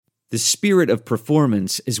The spirit of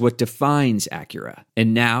performance is what defines Acura.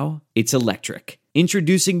 And now, it's electric.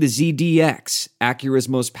 Introducing the ZDX, Acura's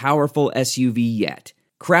most powerful SUV yet.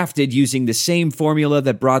 Crafted using the same formula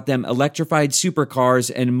that brought them electrified supercars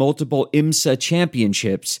and multiple IMSA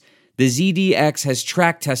championships, the ZDX has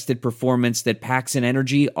track-tested performance that packs an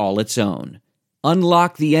energy all its own.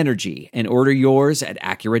 Unlock the energy and order yours at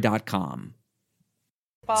Acura.com.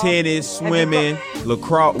 Tennis, swimming,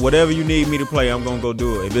 lacrosse, whatever you need me to play, I'm going to go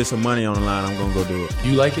do it. If there's some money on the line, I'm going to go do it.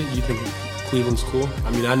 You like it? You think Cleveland's cool?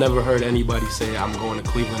 I mean, I never heard anybody say I'm going to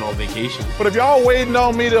Cleveland on vacation. But if y'all waiting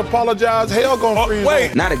on me to apologize, hell gonna freeze.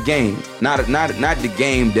 Wait, not a game. Not the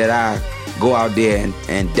game that I go out there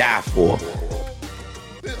and die for.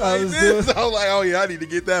 I was like, oh yeah, I need to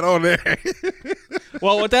get that on there.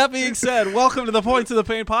 Well, with that being said, welcome to the Points of the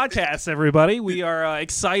Pain podcast, everybody. We are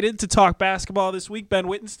excited to talk basketball this week. Ben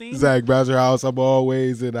Wittenstein. Zach Bowser House. I'm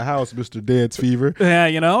always in the house, Mr. Dance Fever. Yeah,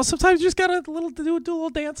 you know, sometimes you just gotta do a little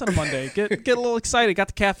dance on a Monday. Get a little excited. Got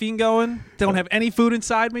the caffeine going. Don't have any food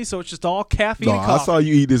inside me, so it's just all caffeine and coffee. I saw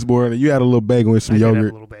you eat this morning. You had a little bagel with some yogurt. I had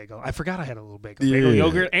a little bagel. I forgot I had a little bagel. Bagel,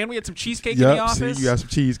 yogurt, and we had some cheesecake in the office. See, you got some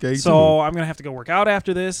cheesecake. So I'm gonna have to go work out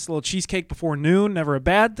after this. A little cheesecake before noon, never a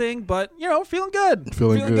bad thing. But you know, feeling good.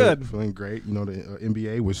 Feeling good. Feeling great. You know, the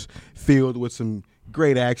NBA was filled with some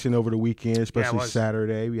great action over the weekend, especially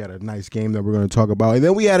Saturday. We had a nice game that we're going to talk about. And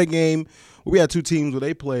then we had a game where we had two teams where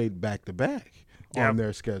they played back-to-back on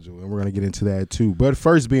their schedule, and we're going to get into that too. But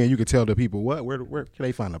first, Ben, you can tell the people where can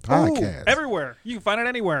they find the podcast? Everywhere. You can find it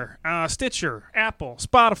anywhere. Stitcher, Apple,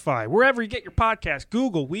 Spotify, wherever you get your podcast.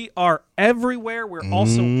 Google. We are everywhere. We're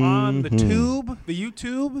also on the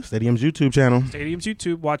YouTube. Stadium's YouTube channel. Stadium's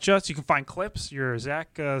YouTube. Watch us. You can find clips.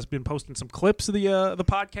 Zach has been posting some clips of the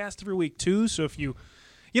podcast every week too. So if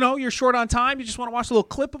you're short on time, you just want to watch a little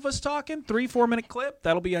clip of us talking, 3-4 minute clip,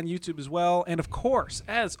 that'll be on YouTube as well. And of course,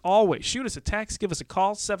 as always, shoot us a text, give us a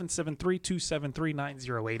call,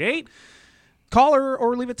 773-273-9088. Call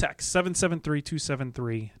or leave a text,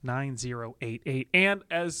 773-273-9088. And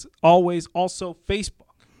as always, also Facebook.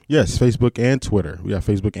 Yes, Facebook and Twitter. We got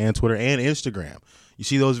Facebook and Twitter and Instagram. You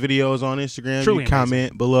see those videos on Instagram, you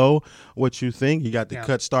comment below what you think. You got the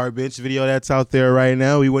Cut Star Bench video that's out there right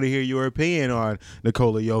now. We want to hear your opinion on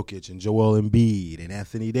Nikola Jokic and Joel Embiid and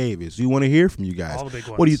Anthony Davis. We want to hear from you guys. All the big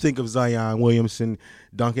ones. What do you think of Zion Williamson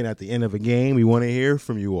dunking at the end of a game? We want to hear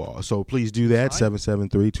from you all. So please do that,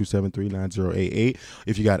 773-273-9088.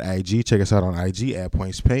 If you got IG, check us out on IG at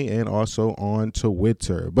PointsPay and also on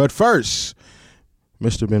Twitter. But first,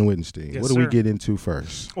 Mr. Ben Wittenstein, what do we get into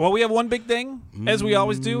first? Well, we have one big thing, as we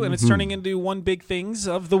always do, and it's turning into one big things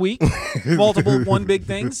of the week. Multiple one big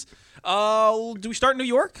things. Do we start in New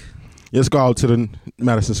York? Let's go out to the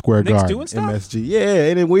Madison Square Garden. Doing stuff? MSG. Yeah,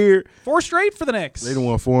 ain't it weird? 4 straight for the Knicks. They done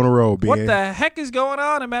won 4 in a row, Ben. What the heck is going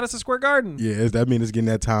on in Madison Square Garden? Yeah, that means it's getting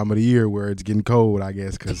that time of the year where it's getting cold, I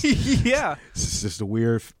guess, because it's just a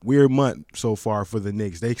weird month so far for the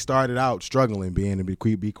Knicks. They started out struggling, Ben, to be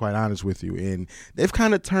quite honest with you, and they've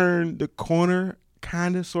kind of turned the corner,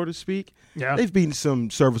 so to speak. Yeah. They've beaten some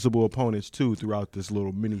serviceable opponents too throughout this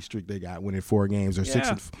little mini streak they got, winning 4 games. They're 6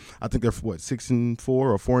 and I think they're 6-4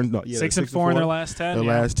 or 4 and 6-4 in their last 10. Their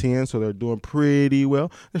last 10, so they're doing pretty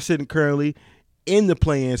well. They're sitting currently in the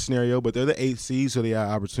play-in scenario, but they're the 8th seed, so they have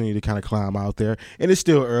opportunity to kind of climb out there. And it's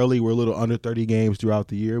still early. We're a little under 30 games throughout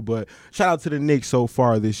the year, but shout out to the Knicks so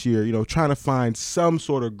far this year, trying to find some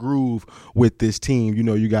sort of groove with this team.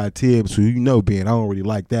 You got Tibbs, who Ben, I don't really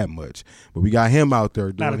like that much, but we got him out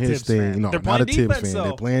there doing his thing. No, not a Tibbs fan.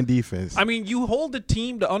 They're playing defense. I mean, you hold a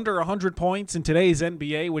team to under 100 points in today's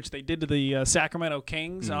NBA, which they did to the Sacramento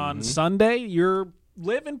Kings on Sunday. You're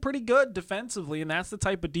living pretty good defensively, and that's the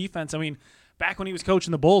type of defense. I mean, back when he was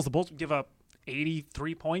coaching the Bulls would give up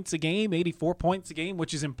 83 points a game, 84 points a game,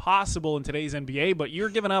 which is impossible in today's NBA. But you're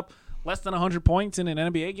giving up less than 100 points in an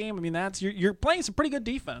NBA game. I mean, you're playing some pretty good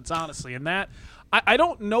defense, honestly. And that I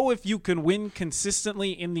don't know if you can win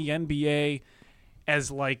consistently in the NBA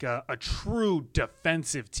as like a true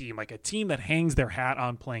defensive team, like a team that hangs their hat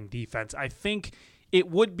on playing defense. I think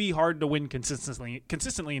it would be hard to win consistently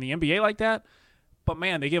in the NBA like that. But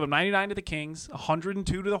man, they gave up 99 to the Kings,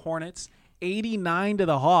 102 to the Hornets, 89 to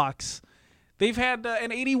the Hawks. They've had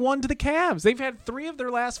an 81 to the Cavs. They've had 3 of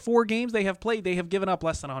their last 4 games they have played. They have given up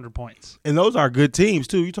less than 100 points. And those are good teams,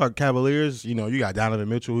 too. You talk Cavaliers, you got Donovan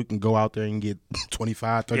Mitchell who can go out there and get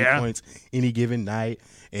 25, 30 points any given night.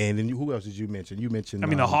 And then who else did you mention? You mentioned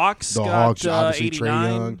the Hawks. The Hawks, obviously, Trae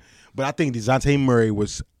Young. But I think DeJounte Murray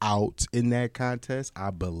was out in that contest, I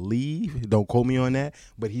believe. Don't quote me on that.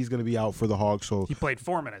 But he's going to be out for the Hawks. So he played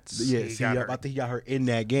 4 minutes. Yeah, I think he got hurt in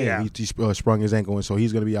that game. Yeah. He sprung his ankle, and so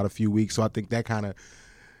he's going to be out a few weeks. So I think that kind of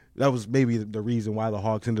that was maybe the reason why the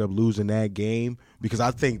Hawks ended up losing that game, because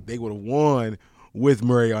I think they would have won with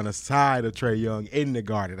Murray on the side of Trae Young in the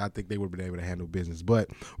Garden. I think they would have been able to handle business. But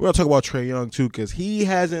we're going to talk about Trae Young, too, because he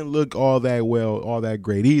hasn't looked all that well, all that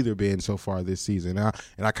great either, Ben, so far this season. And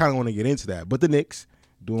I kind of want to get into that. But the Knicks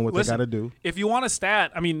doing what they got to do. If you want a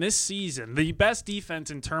stat, I mean, this season, the best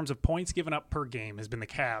defense in terms of points given up per game has been the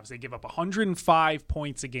Cavs. They give up 105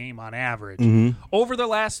 points a game on average. Over the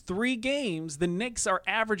last 3 games, the Knicks are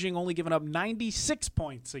averaging only giving up 96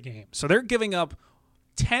 points a game. So they're giving up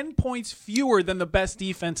 10 points fewer than the best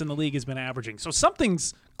defense in the league has been averaging. So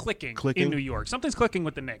something's clicking in New York. Something's clicking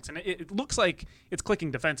with the Knicks. And it looks like it's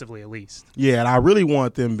clicking defensively at least. Yeah, and I really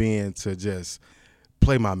want them being to just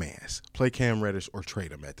play my mans, play Cam Reddish or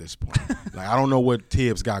trade him at this point. Like, I don't know what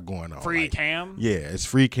Tibbs got going on. Free Cam? Yeah, it's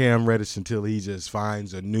free Cam Reddish until he just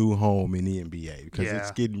finds a new home in the NBA, because it's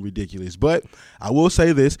getting ridiculous. But I will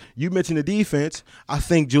say this. You mentioned the defense. I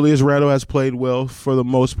think Julius Randle has played well for the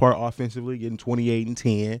most part offensively, getting 28 and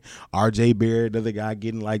 10. R.J. Barrett, another guy,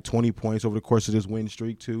 getting like 20 points over the course of this win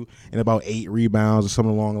streak, too, and about 8 rebounds or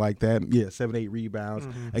something along like that. Yeah, 7, 8 rebounds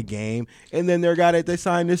a game. And then their guy that they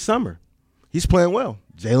signed this summer, he's playing well.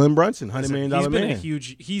 Jalen Brunson, $100 million man.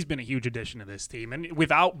 He's been a huge addition to this team. And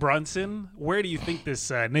without Brunson, where do you think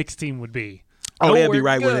this Knicks team would be? Oh, they'd be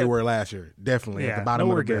right where they were last year. Definitely at the bottom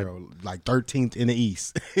of the barrel, like 13th in the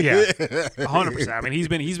East. Yeah, 100%. I mean,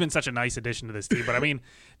 he's been such a nice addition to this team. But I mean,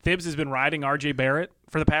 Thibs has been riding R.J. Barrett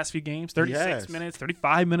for the past few games. 36 minutes,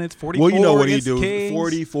 35 minutes, 44. Well, you know what he do.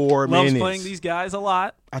 44 minutes. Loves playing these guys a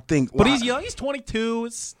lot. I think, but he's young. He's 22.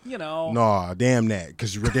 It's No, damn that,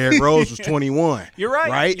 because Derrick Rose was 21. You're right.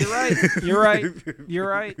 Right. You're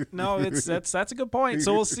right. No, that's a good point.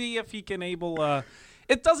 So we'll see if he can able.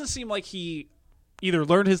 It doesn't seem like he either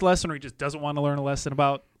learned his lesson or he just doesn't want to learn a lesson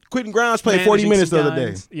about. Quentin Grimes played 40 minutes the other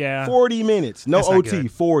day. Yeah. 40 minutes. No OT,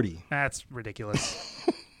 40. That's ridiculous.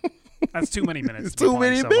 That's too many minutes. It's too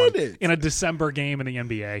many minutes. In a December game in the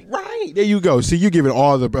NBA. Right. There you go. See, you're giving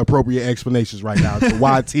all the appropriate explanations right now to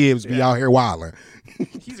why Tibbs be out here wilding.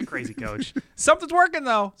 He's a crazy coach. Something's working,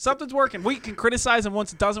 though. Something's working. We can criticize him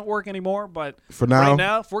once it doesn't work anymore, but for now, right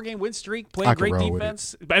now, 4-game win streak, playing great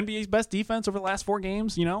defense, NBA's best defense over the last 4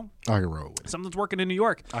 games, I can roll with it. Something's working in New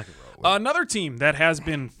York. I can roll with Another team that has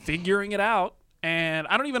been figuring it out, and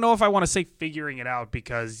I don't even know if I want to say figuring it out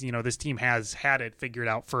because, this team has had it figured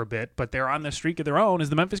out for a bit, but they're on the streak of their own, is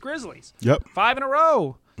the Memphis Grizzlies. Yep. 5 in a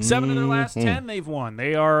row. 7 of their last 10 they've won.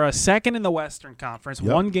 They are second in the Western Conference,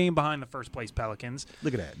 1 game behind the first-place Pelicans.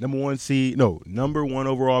 Look at that. Number 1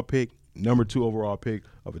 overall pick, number 2 overall pick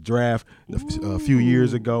of a draft a few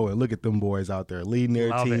years ago, and look at them boys out there leading their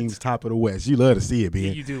teams top of the West. You love to see it,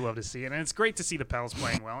 man. You do love to see it, and it's great to see the Pels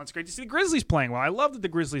playing well. It's great to see the Grizzlies playing well. I love that the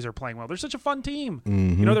Grizzlies are playing well. They're such a fun team.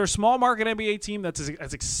 They're a small market NBA team that's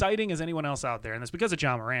as exciting as anyone else out there, and that's because of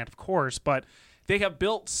John Morant, of course, but they have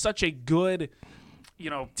built such a good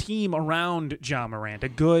team around John Morant, a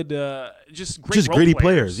good, just gritty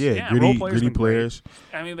players. Yeah, gritty players.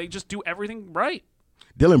 I mean, they just do everything right.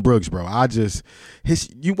 Dylan Brooks, bro.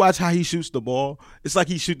 You watch how he shoots the ball. It's like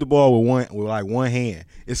he shoot the ball with one hand.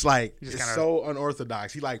 It's like so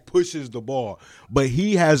unorthodox. He like pushes the ball, but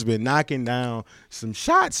he has been knocking down some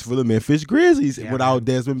shots for the Memphis Grizzlies without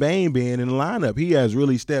Desmond Bane being in the lineup. He has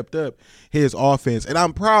really stepped up his offense, and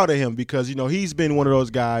I'm proud of him because he's been one of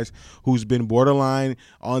those guys who's been borderline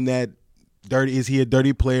on that. Dirty? Is he a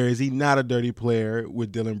dirty player? Is he not a dirty player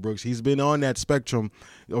with Dylan Brooks? He's been on that spectrum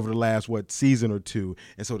over the last, season or two.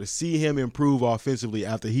 And so to see him improve offensively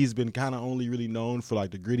after he's been kind of only really known for like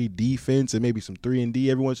the gritty defense and maybe some 3-and-D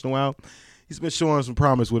every once in a while, he's been showing some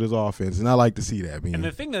promise with his offense, and I like to see that, man. And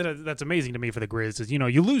the thing that's amazing to me for the Grizz is,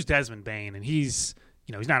 you lose Desmond Bane, and he's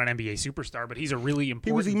not an NBA superstar, but he's a really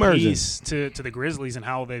important piece to the Grizzlies and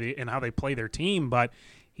how they play their team, but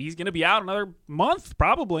he's going to be out another month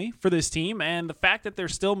probably for this team, and the fact that they're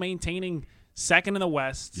still maintaining second in the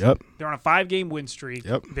West. Yep. They're on a 5-game win streak.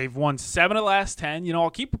 Yep. They've won 7 of the last 10. I'll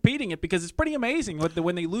keep repeating it because it's pretty amazing.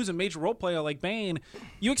 When they lose a major role player like Bane,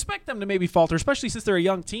 you expect them to maybe falter, especially since they're a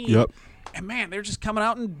young team. Yep. And, man, they're just coming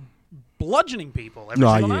out and bludgeoning people every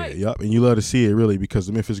single night. Yep. And you love to see it, really, because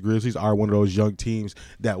the Memphis Grizzlies are one of those young teams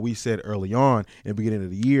that we said early on in the beginning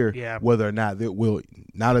of the year, whether or not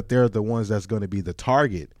now that they're the ones that's going to be the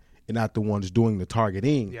target and not the ones doing the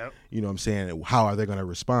targeting, you know what I'm saying, how are they going to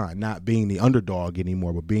respond? Not being the underdog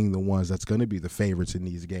anymore, but being the ones that's going to be the favorites in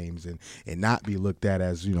these games and not be looked at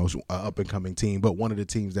as, an up-and-coming team, but one of the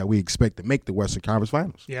teams that we expect to make the Western Conference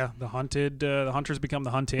Finals. Yeah, the Hunters become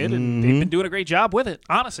the hunted, and they've been doing a great job with it.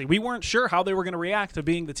 Honestly, we weren't sure how they were going to react to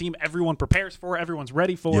being the team everyone prepares for, everyone's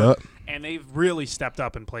ready for, and they've really stepped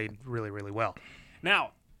up and played really, really well.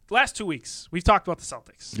 Now, the last 2 weeks, we've talked about the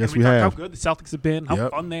Celtics. Yes, and we talked have. how good the Celtics have been, how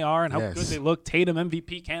fun they are, and how good they look. Tatum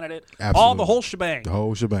MVP candidate. Absolutely. The whole shebang. The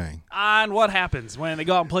whole shebang. And what happens when they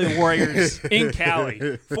go out and play the Warriors in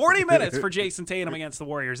Cali? 40 minutes for Jason Tatum against the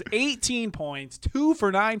Warriors. 18 points, 2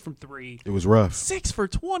 for 9 from 3. It was rough. 6 for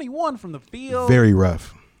 21 from the field. Very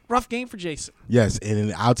rough. Rough game for Jason. Yes,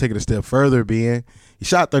 and I'll take it a step further, being he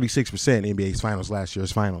shot 36% in NBA's finals, last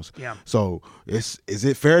year's finals. Yeah. So is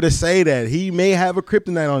it fair to say that he may have a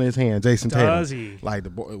kryptonite on his hand, Jason Tatum? Does he? Like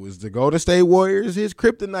it was the Golden State Warriors, his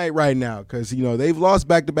kryptonite right now, because they've lost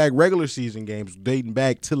back-to-back regular season games dating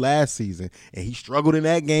back to last season, and he struggled in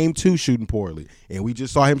that game too, shooting poorly. And we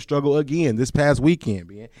just saw him struggle again this past weekend,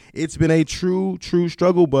 man. It's been a true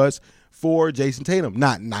struggle bus for Jason Tatum,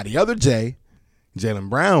 not the other Jay. Jaylen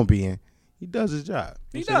Brown he does his job.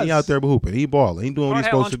 He does. He out there hooping. He balling. He doing what he's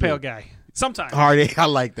supposed to do. Lunch pail guy. Sometimes. I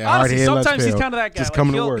like that. Honestly, Hard-head lunch sometimes he's pail. kind of that guy. Just Like,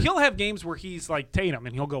 coming to work. He'll have games where he's like Tatum,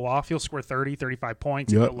 and he'll go off. He'll score 30, 35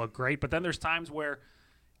 points, and he'll look great. But then there's times where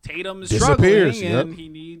Tatum's Disappears, struggling, and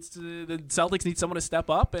the Celtics need someone to step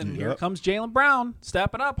up, and here comes Jaylen Brown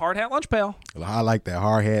stepping up, hard hat lunch pail. I like that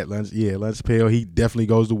hard hat lunch pail. He definitely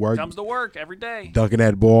goes to work. Comes to work every day. Dunking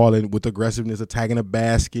that ball and with aggressiveness, attacking the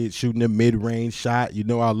basket, shooting a mid-range shot.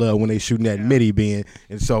 I love when they shooting that midi being.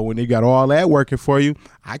 And so when they got all that working for you,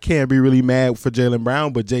 I can't be really mad for Jaylen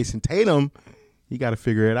Brown, but Jason Tatum, he got to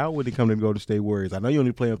figure it out when he come to Golden State Warriors. I know you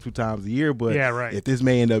only play them 2 times a year, but if this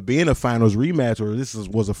may end up being a finals rematch, or this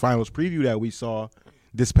was a finals preview that we saw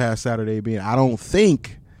this past Saturday, I don't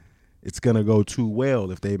think it's gonna go too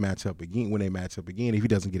well if they match up again. If he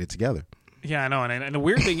doesn't get it together. Yeah, I know. And the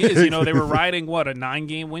weird thing is, they were riding, a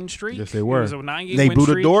 9-game win streak? Yes, they were. It was a 9-game they win blew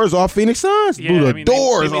streak. The doors off Phoenix Suns. Yeah, blew the they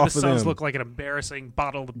doors made off the of Suns them. look like an embarrassing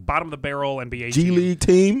bottom of the barrel NBA G team. League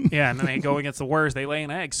team. Yeah, and then they go against the Warriors. They lay an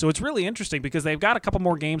egg. So it's really interesting because they've got a couple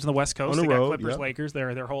more games on the West Coast. On the They road, got Clippers, Lakers,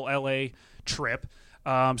 their whole LA trip.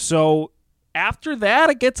 So after that,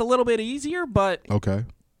 it gets a little bit easier. But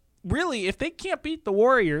really, if they can't beat the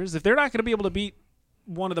Warriors, if they're not going to be able to beat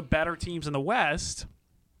one of the better teams in the West,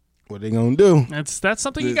 what they gonna do? That's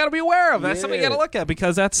something you got to be aware of. That's something you got to look at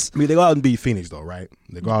because that's. They go out and beat Phoenix, though, right?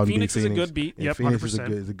 They go out and Phoenix beat Phoenix. is a good beat. Yep, Phoenix 100%.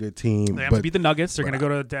 is a good team. They have to beat the Nuggets. They're going to go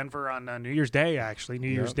to Denver on New Year's Day, actually, New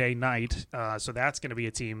Year's Day night. So that's going to be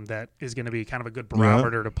a team that is going to be kind of a good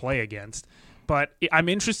barometer to play against. But I'm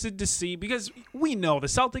interested to see because we know the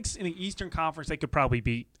Celtics in the Eastern Conference, they could probably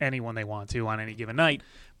beat anyone they want to on any given night.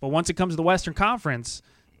 But once it comes to the Western Conference,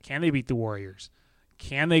 can they beat the Warriors?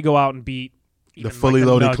 Can they go out and beat the fully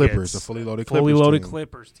loaded Clippers? The fully loaded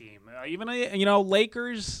Clippers team. Even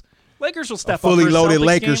Lakers. Lakers will step up. Fully loaded Celtics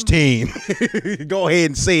Lakers team. Go ahead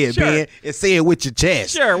and say it, man, and say it with your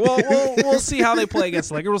chest. Sure, we'll see how they play against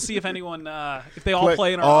the Lakers. We'll see if anyone, if they all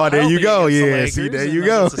play in our. Oh, there you go. Yeah, see, there you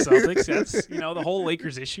go. The Celtics. That's the whole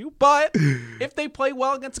Lakers issue. But if they play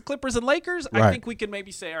well against the Clippers and Lakers, I think we can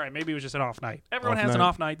maybe say, all right, maybe it was just an off night. Everyone has an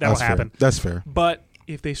off night. That will happen. That's fair. But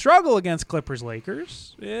if they struggle against Clippers,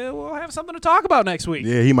 Lakers, we'll have something to talk about next week.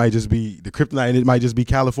 Yeah, he might just be the Kryptonite. It might just be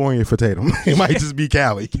California for Tatum. It might just be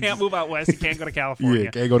Cali. Can't move out west. He can't go to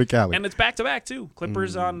California. Can't go to Cali. And it's back to back too.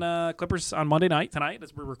 Clippers on Monday night tonight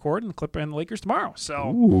as we record, and the Lakers tomorrow.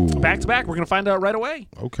 So back to back. We're gonna find out right away.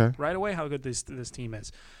 Okay. Right away how good this team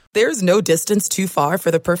is. There's no distance too far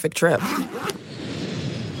for the perfect trip.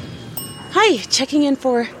 Hi, checking in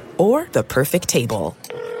for... Or the perfect table.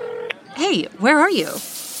 Hey, where are you?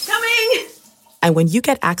 Coming! And when you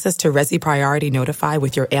get access to Resi Priority Notify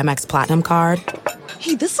with your Amex Platinum card...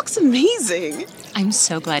 Hey, this looks amazing. I'm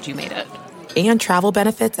so glad you made it. And travel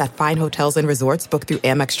benefits at fine hotels and resorts booked through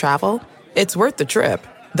Amex Travel, it's worth the trip.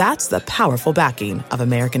 That's the powerful backing of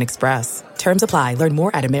American Express. Terms apply. Learn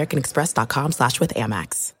more at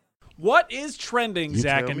americanexpress.com/withAmex. What is trending,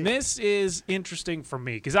 Zach? And this is interesting for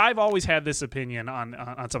me because I've always had this opinion on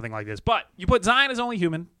something like this. But you put Zion as only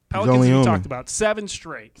human. Pelicans we talked about. 7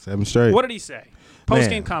 straight. What did he say?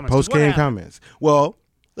 Post-game comments. Post-game comments. Well,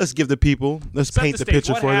 let's give the people, let's paint the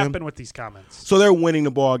picture for them. What happened with these comments? So they're winning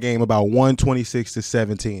the ball game about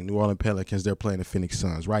 126-17. New Orleans Pelicans, they're playing the Phoenix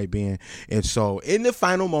Suns, right, Ben? And so in the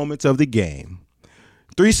final moments of the game,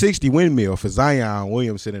 360 windmill for Zion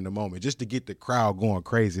Williamson in the moment, just to get the crowd going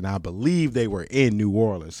crazy. And I believe they were in New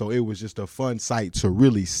Orleans, so it was just a fun sight to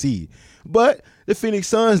really see. But the Phoenix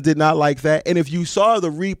Suns did not like that. And if you saw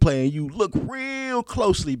the replay and you look real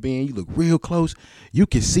closely, Ben, you look real close, you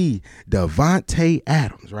can see Devontae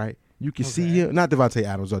Adams, right? You can see him, not Devontae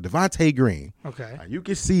Adams, or Devontae Green. Okay. You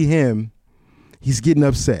can see him. he's getting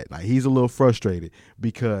upset. Like, he's a little frustrated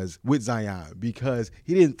with Zion because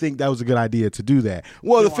he didn't think that was a good idea to do that.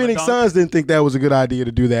 Well, the Phoenix Suns didn't think that was a good idea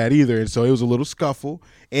to do that either, and so it was a little scuffle.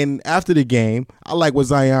 And after the game, I like what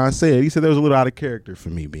Zion said. He said there was a little out of character for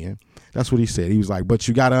me, Ben. That's what he said. He was like, but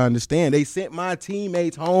you got to understand, they sent my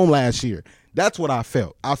teammates home last year. That's what I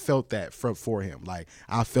felt. I felt that for him. Like,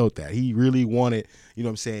 I felt that. He really wanted, you know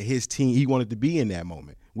what I'm saying, his team. He wanted to be in that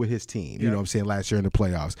moment with his team, you know what I'm saying, last year in the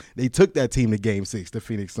playoffs. They took that team to Game 6, the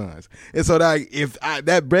Phoenix Suns. And so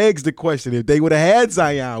that begs the question, if they would have had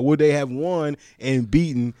Zion, would they have won and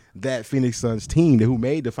beaten that Phoenix Suns team who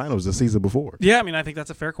made the finals the season before? Yeah, I mean, I think that's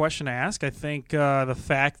a fair question to ask. I think the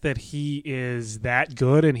fact that he is that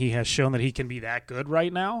good and he has shown that he can be that good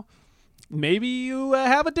right now, maybe you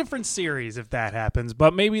have a different series if that happens.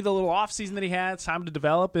 But maybe the little offseason that he had, it's time to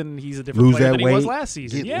develop, and he's a different player than he was last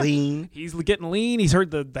season. Get lean. He's getting lean. He's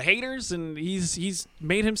heard the haters, and he's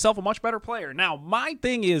made himself a much better player. Now, my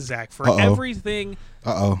thing is, Zach, for everything,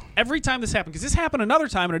 every time this happened, because this happened another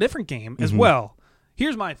time in a different game as well,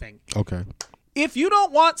 here's my thing. Okay. If you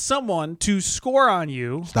don't want someone to score on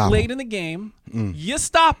you late in the game, you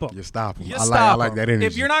stop them. You stop them. I like that energy.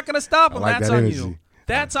 If you're not going to stop them, that's on you.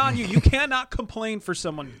 That's on you. You cannot complain for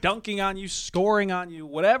someone dunking on you, scoring on you,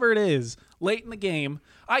 whatever it is, late in the game.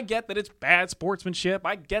 I get that it's bad sportsmanship.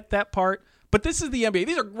 I get that part. But this is the NBA.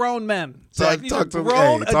 These are grown men. Talk to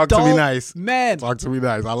me nice. Men. Talk to me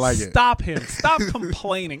nice. I like it. Stop him. Stop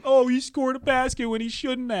complaining. Oh, he scored a basket when he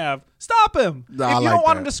shouldn't have. Stop him. No, if you don't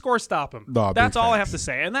want him to score, stop him. No, that's all I have to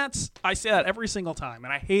say. And I say that every single time.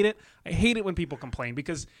 And I hate it. I hate it when people complain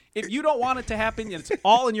because if you don't want it to happen, it's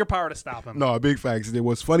all in your power to stop him. No, big facts.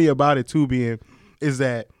 What's funny about it, too, is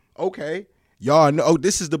that, okay, y'all know,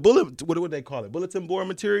 this is the what do they call it? Bulletin board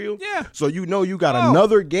material? Yeah. So you got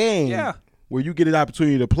another game where you get an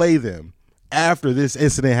opportunity to play them after this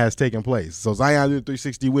incident has taken place. So Zion did a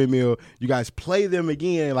 360 windmill. You guys play them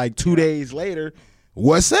again like 2 days later.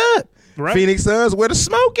 What's up? Right. Phoenix Suns, where the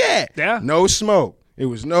smoke at? Yeah. No smoke. It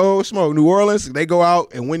was no smoke. New Orleans, they go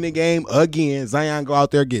out and win the game again. Zion go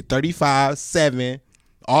out there, get 35, 7.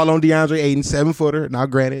 All on DeAndre Ayton, 7-footer. Now,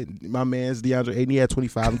 granted, my man's DeAndre Ayton, he had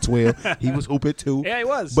 25 and 12. He was hooping too. Yeah, he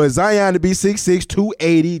was. But Zion to be 6'6",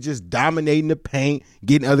 280, just dominating the paint,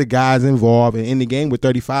 getting other guys involved, and in the game with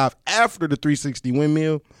 35 after the 360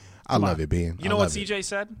 windmill. I love it, Ben. You know what CJ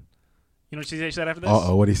said? You know what CJ said after this?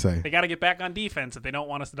 What'd he say? They got to get back on defense if they don't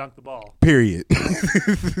want us to dunk the ball. Period.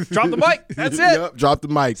 Drop the mic. That's it. Yep, drop the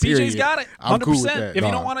mic. CJ's got it. 100%. I'm cool with that. If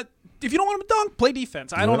you don't want to. If you don't want him to dunk, play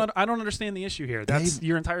defense. I don't understand the issue here. That's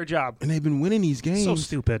your entire job. And they've been winning these games. So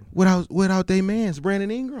stupid. Without their mans, Brandon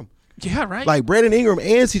Ingram. Yeah, right. Like Brandon Ingram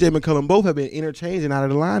and CJ McCollum both have been interchanging out of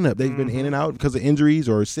the lineup. They've been in and out because of injuries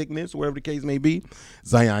or sickness or whatever the case may be.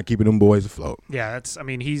 Zion keeping them boys afloat. Yeah,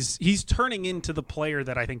 he's turning into the player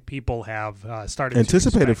that I think people have started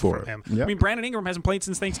anticipated to for him. Yep. I mean, Brandon Ingram hasn't played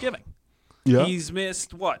since Thanksgiving. Yep. He's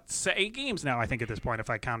missed 8 games now, I think, at this point, if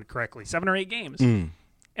I counted correctly. 7 or 8 games.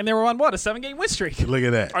 And they were on, a 7-game win streak. Look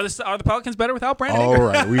at that. Are the Pelicans better without Brandon Ingram? All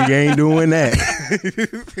right, we ain't doing that.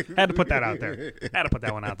 Had to put that out there. Had to put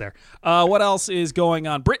that one out there. What else is going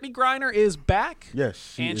on? Brittany Griner is back.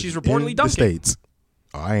 Yes. And she's reportedly in dunking. the States.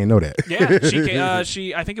 Oh, I ain't know that. Yeah,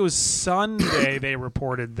 she. I think it was Sunday they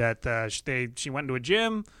reported that she went into a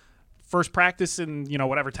gym. First practice in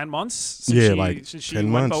 10 months since she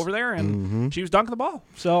 10 went months. over there and she was dunking the ball.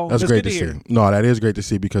 So that's great to hear. see. No, that is great to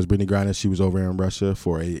see because Brittany Griner, she was over in Russia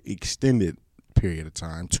for a extended period of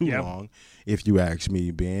time, too long, if you ask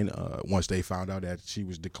me, Ben. Once they found out that she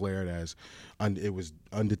was declared as it was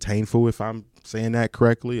undetainable, if I'm saying that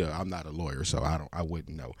correctly. I'm not a lawyer, so I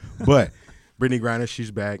wouldn't know, but. Brittany Griner,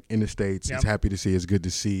 she's back in the States. It's happy to see. It's good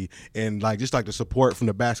to see. And just the support from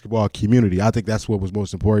the basketball community, I think that's what was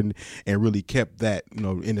most important and really kept that,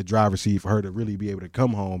 in the driver's seat for her to really be able to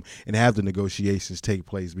come home and have the negotiations take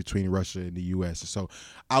place between Russia and the U.S. And so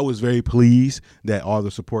I was very pleased that all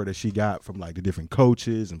the support that she got from the different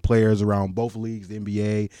coaches and players around both leagues, the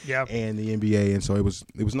NBA and the NBA. And so it was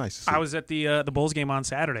nice to see. I was at the Bulls game on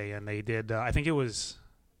Saturday, and they did, I think it was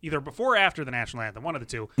either before or after the national anthem, one of the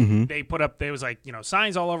two. They put up, there was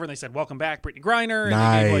signs all over, and they said, "Welcome back, Brittany Griner."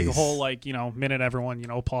 And they gave a whole minute, everyone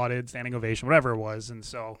applauded, standing ovation, whatever it was. And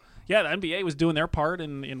so, the NBA was doing their part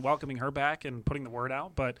in welcoming her back and putting the word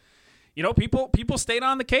out. But people stayed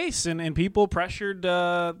on the case, and people pressured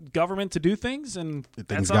government to do things, and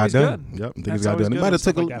things that's always got done. good. Yep, things got done. It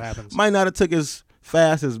might not have took as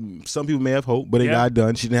fast as some people may have hoped, but it got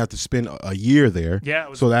done. She didn't have to spend a year there. Yeah,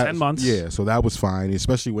 it was 10 months. Yeah, so that was fine,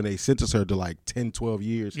 especially when they sentenced her to like 10, 12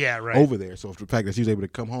 years over there. So the fact that she was able to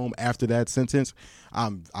come home after that sentence, I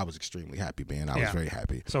was extremely happy, man. I was very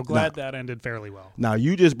happy. So glad that ended fairly well. Now,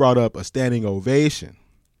 you just brought up a standing ovation.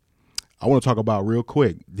 I want to talk about real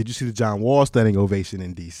quick. Did you see the John Wall standing ovation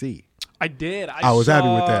in D.C.? I did. I was happy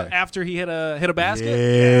with that. After he hit a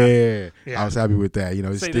basket. Yeah. I was happy with that. You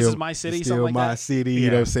know, it's Say, still, this is my city. It's still something like my that. city.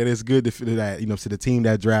 You know, what I'm saying, it's good to that. You know, so the team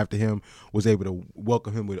that drafted him was able to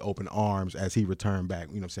welcome him with open arms as he returned back.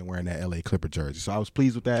 You know, what I'm saying, wearing that LA Clipper jersey. So I was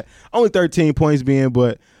pleased with that. Only 13 points being,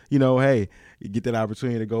 but you know, hey, you get that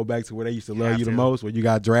opportunity to go back to where they used to love you the most, where you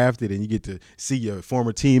got drafted, and you get to see your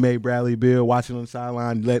former teammate Bradley Beal watching on the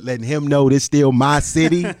sideline, letting him know this still my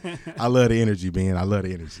city. I love the energy, man. I love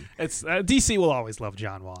the energy. It's DC will always love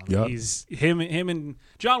John Wall. Yep. He's him and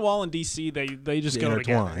John Wall and DC. They just go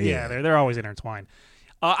together. Yeah, they're always intertwined.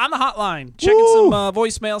 On the hotline, checking some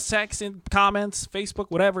voicemail, text, and comments,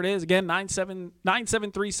 Facebook, whatever it is. Again,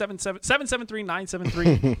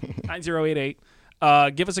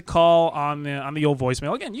 973-973-9088. Give us a call on the old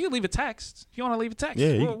voicemail. Again, you can leave a text if you want to leave a text.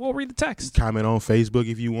 Yeah, we'll read the text. Comment on Facebook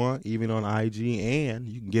if you want, even on IG, and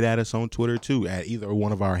you can get at us on Twitter too at either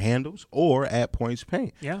one of our handles or at Points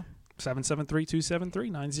Paint. Yeah,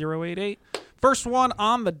 773-273-9088. First one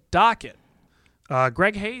on the docket.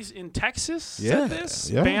 Greg Hayes in Texas said this.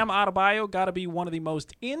 Yeah. Bam Adebayo got to be one of the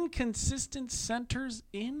most inconsistent centers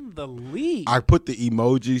in the league. I put the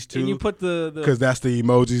emojis too. And you put the because that's the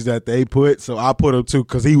emojis that they put. So I put them too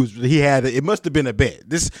because it must have been a bet.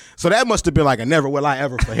 So that must have been like a never will I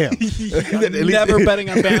ever for him. Never betting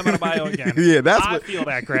on Bam Adebayo again. Yeah, I feel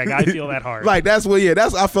that, Greg. I feel that hard. Like that's what. Yeah,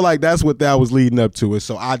 I feel like that's what that was leading up to. And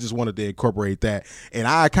so I just wanted to incorporate that, and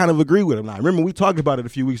I kind of agree with him. Now, remember we talked about it a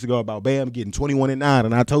few weeks ago about Bam getting 21-9,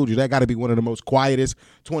 and I told you that got to be one of the most quietest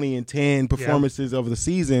 20-10 performances of the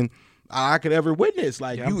season I could ever witness.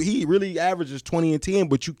 Like he really averages 20-10,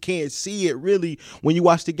 but you can't see it really when you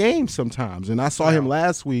watch the game sometimes. And I saw him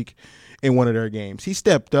last week in one of their games. He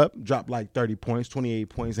stepped up, dropped like 30 points, 28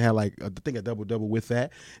 points, and had like I think a double-double with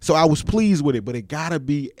that. So I was pleased with it, but it got to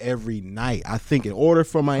be every night. I think in order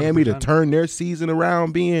for Miami 100%. To turn their season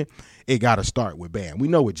around, it got to start with Bam. We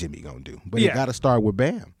know what Jimmy going to do, but it got to start with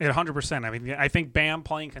Bam. 100%. I mean, I think Bam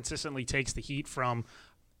playing consistently takes the heat from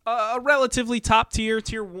a relatively top tier,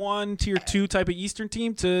 tier 1, tier 2 type of Eastern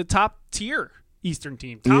team to top tier Eastern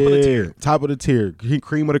team. Top of the tier. Top of the tier.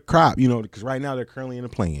 Cream of the crop, because right now they're currently in the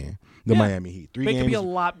play-in, the Miami Heat. They could be a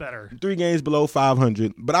lot better. 3 games below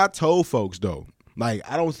 500. But I told folks, though, like,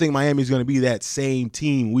 I don't think Miami's going to be that same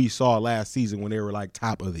team we saw last season when they were, like,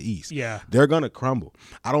 top of the East. Yeah. They're going to crumble.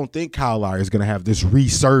 I don't think Kyle Lowry is going to have this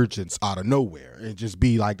resurgence out of nowhere and just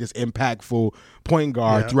be, like, this impactful point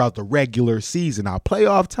guard throughout the regular season. Now,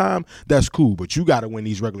 playoff time, that's cool, but you got to win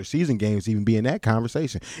these regular season games to even be in that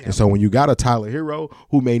conversation. Yeah. And so when you got a Tyler Hero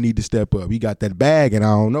who may need to step up, he got that bag, and I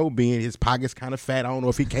don't know, being his pocket's kind of fat. I don't know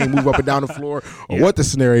if he can't move up and down the floor or what the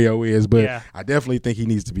scenario is, but I definitely think he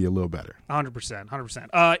needs to be a little better. 100%.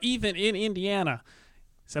 Even in Indiana,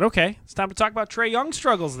 said, okay, it's time to talk about Trae Young's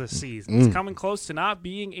struggles this season. It's coming close to not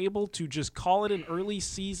being able to just call it an early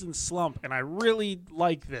season slump, and I really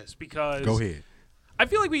like this because go ahead. I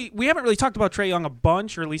feel like we haven't really talked about Trae Young a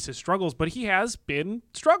bunch, or at least his struggles, but he has been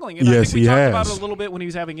struggling. And yes, I think we talked about it a little bit when he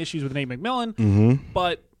was having issues with Nate McMillan,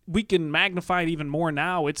 but we can magnify it even more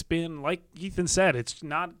now. It's been, like Ethan said, it's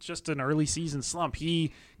not just an early season slump.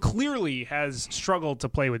 He clearly has struggled to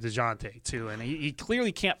play with DeJounte, too, and he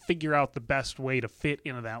clearly can't figure out the best way to fit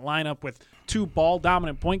into that lineup with 2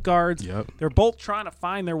 ball-dominant point guards. Yep. They're both trying to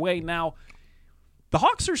find their way. Now, the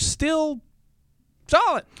Hawks are still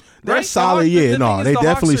solid. They're right? solid, they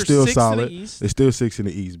definitely still solid. They're still 6 in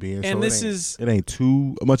the East, Ben. And so it ain't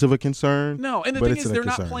too much of a concern. No, and the thing is, they're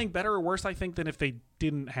not playing better or worse, I think, than if they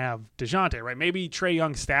didn't have DeJounte, right? Maybe Trae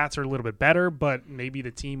Young's stats are a little bit better, but maybe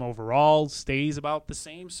the team overall stays about the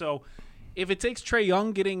same. So if it takes Trae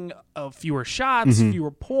Young getting fewer shots,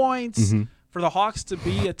 fewer points for the Hawks to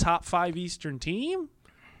be a top 5 Eastern team,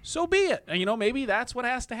 so be it. And, maybe that's what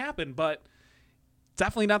has to happen, but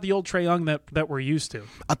definitely not the old Trae Young that we're used to.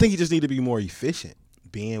 I think you just need to be more efficient,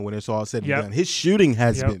 Ben, when it's all said and done. His shooting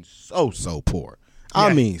has been so poor.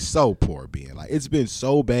 I mean, so poor, Ben. Like, it's been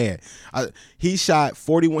so bad. He shot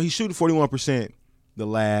 41. He's shooting 41% the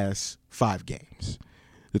last 5 games.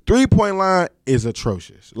 The 3-point line is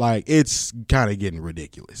atrocious. Like, it's kind of getting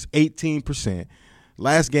ridiculous. 18%.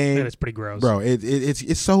 Last game, That is pretty gross, bro.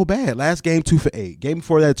 It's so bad. Last game 2 for 8. Game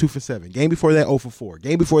before that 2 for 7. Game before that 0 for 4.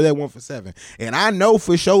 Game before that 1 for 7. And I know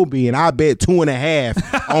for sure, being I bet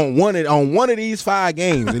 2.5 on one of these 5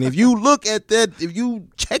 games. And if you look at that, if you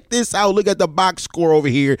check this out, look at the box score over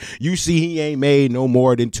here, you see he ain't made no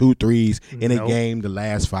more than 2 threes in a game the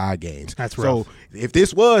last 5 games. That's rough. So if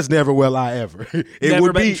this was never will I ever, it Never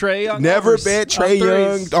would bet be Trae Young never overs bet on Trae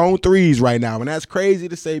Young threes. on threes right now. And that's crazy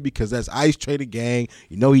to say because that's Ice Trae the gang.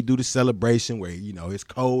 You know he do the celebration where, you know, it's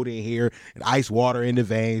cold in here and ice water in the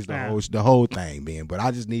veins, the whole thing, man. But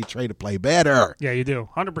I just need Trae to play better. Yeah, you do.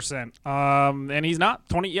 100%. And he's not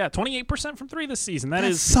 28% from 3 this season.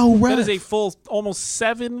 That's so rough. That is a full almost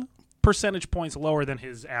 7 percentage points lower than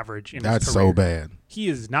his average in That's his career. so bad. He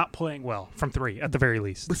is not playing well from 3 at the very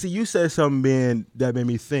least. But see, you said something, Ben, that made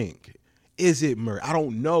me think. Is it Murray? I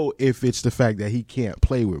don't know if it's the fact that he can't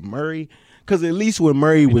play with Murray. Because at least when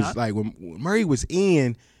Murray when Murray was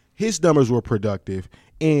in, his numbers were productive.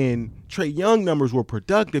 And Trae Young numbers were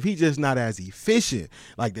productive. He's just not as efficient.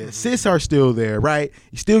 Like the assists are still there, right?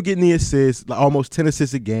 He's still getting the assists, like almost 10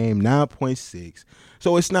 assists a game, 9.6.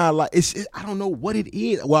 So it's not like I don't know what it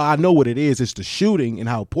is. Well, I know what it is. It's the shooting and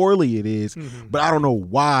how poorly it is, but I don't know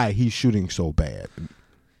why he's shooting so bad.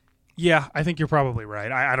 Yeah, I think you're probably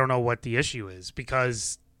right. I don't know what the issue is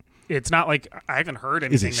because it's not like I haven't heard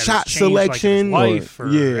anything. Is it that shot has changed, selection like, his life or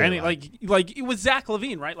yeah, any like it was Zach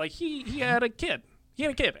LaVine, right? Like he had a kid. He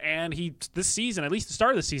had a kid, and this season, at least the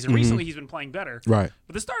start of the season, recently he's been playing better. Right.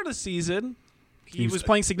 But the start of the season, he was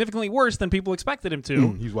playing significantly worse than people expected him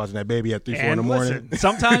to. He's watching that baby at 3, 4 in the And morning. listen,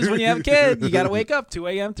 sometimes when you have a kid, you got to wake up 2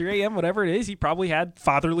 a.m., 3 a.m., whatever it is. He probably had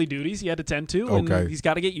fatherly duties he had to tend to, and he's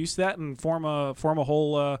got to get used to that and form a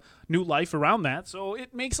whole new life around that. So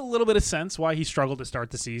it makes a little bit of sense why he struggled to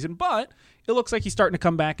start the season, but it looks like he's starting to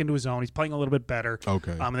come back into his own. He's playing a little bit better.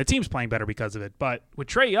 Okay. And the team's playing better because of it. But with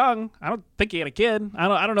Trae Young, I don't think he had a kid.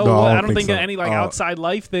 I don't know. No, I don't think so. any outside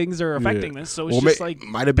life things are affecting this. So it's Well, just like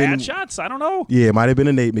might have been bad shots. I don't know. Yeah, it might have been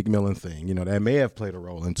a Nate McMillan thing. You know, that may have played a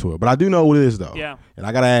role into it. But I do know what it is, though. Yeah. And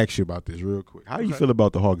I got to ask you about this real quick. How do you feel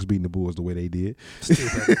about the Hawks beating the Bulls the way they did?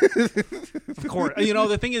 Stupid. Of course. You know,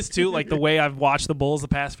 the thing is, too, like the way I've watched the Bulls the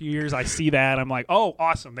past few years, I see that. I'm like, oh,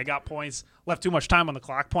 awesome. They got points. Left too much time on the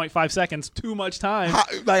clock. 0.5 seconds. Too much time. How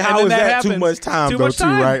is that happens. too much time, too though, much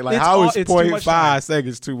time. too, right? Like, It's how is too much 0.5 time.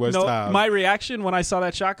 seconds too much time? My reaction when I saw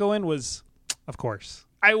that shot go in was, of course.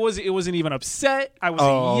 It wasn't even upset. I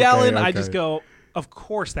wasn't yelling. Okay. I just go, of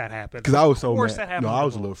course that happened. Because I was so Of course mad. that happened. No, I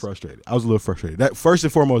was a little frustrated. That first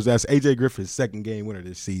and foremost, that's AJ Griffin's second game winner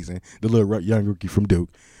this season, the little young rookie from Duke.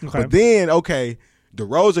 Okay. But then,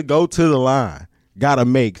 DeRozan go to the line. Got to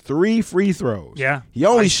make 3 free throws. Yeah. He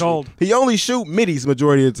only shoot middies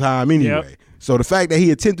majority of the time anyway. Yep. So the fact that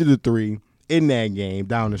he attempted the 3 in that game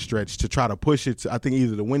down the stretch to try to push it to, I think,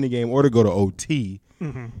 either to win the game or to go to OT,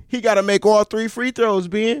 he got to make all 3 free throws,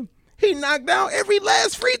 Ben. He knocked down every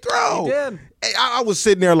last free throw. He did. I was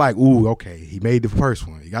sitting there like, ooh, okay, he made the first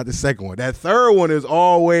one. He got the second one. That third one is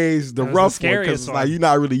always the rough one because like you're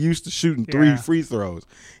not really used to shooting 3 free throws.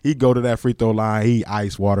 He go to that free throw line, he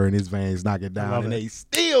ice water in his veins, knock it down, and they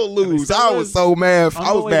still lose. I was so mad.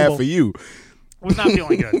 I was mad for you. Was not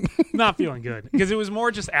feeling good. Not feeling good because it was more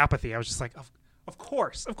just apathy. I was just like, of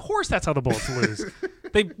course that's how the Bulls lose.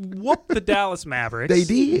 They whooped the Dallas Mavericks. They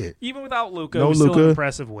did. Even without Luka, it was still an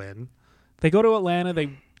impressive win. They go to Atlanta,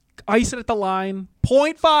 they ice it at the line,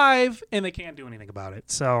 0.5, and they can't do anything about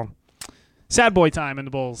it. So, sad boy time in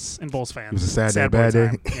Bulls fans. It was a sad boy day.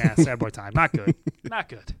 Time. Yeah, sad boy time. Not good. Not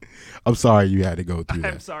good. I'm sorry you had to go through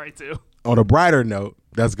that. I'm sorry, too. On a brighter note,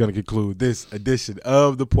 that's going to conclude this edition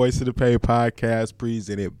of the Points to the Pay podcast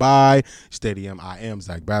presented by Stadium. I am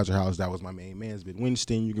Zach Badgerhouse. That was my main man, Ben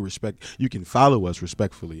Winston. You can follow us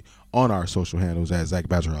respectfully on our social handles at Zach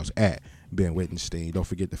Badgerhouse, at Ben Wittenstein. Don't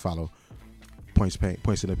forget to follow Points in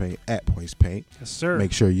the Paint at Points Paint. Yes, sir.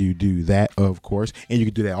 Make sure you do that, of course. And you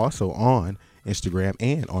can do that also on Instagram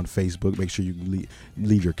and on Facebook. Make sure you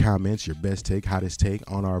leave your comments, your best take, hottest take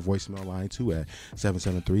on our voicemail line too at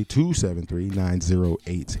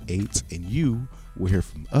 773-273-9088. And you will hear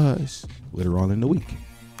from us later on in the week.